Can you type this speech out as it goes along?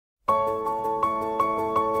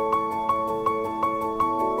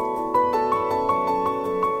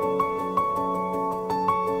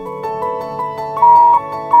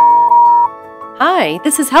Hi,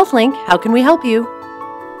 this is HealthLink. How can we help you?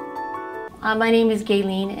 My name is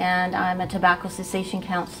Gayleen and I'm a tobacco cessation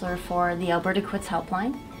counselor for the AlbertaQuits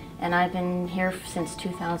helpline, and I've been here since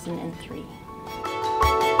 2003.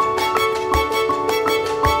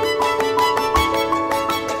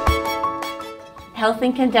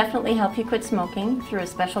 HealthLink can definitely help you quit smoking through a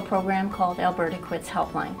special program called AlbertaQuits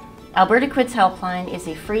Helpline. AlbertaQuits Helpline is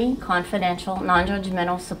a free, confidential,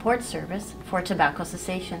 non-judgmental support service for tobacco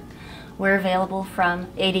cessation. We're available from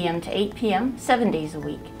 8 a.m. to 8 p.m. 7 days a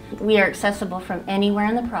week. We are accessible from anywhere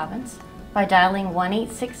in the province by dialing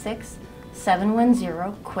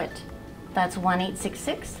 1-866-710-QUIT. That's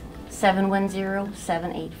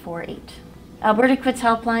 1-866-710-7848. AlbertaQuits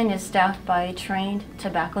Helpline is staffed by trained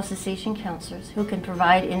tobacco cessation counselors who can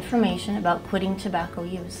provide information about quitting tobacco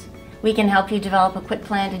use. We can help you develop a quit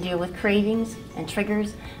plan to deal with cravings and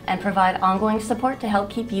triggers and provide ongoing support to help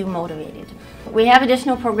keep you motivated. We have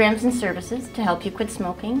additional programs and services to help you quit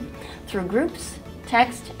smoking through groups,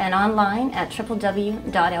 text, and online at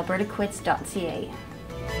www.albertaquits.ca.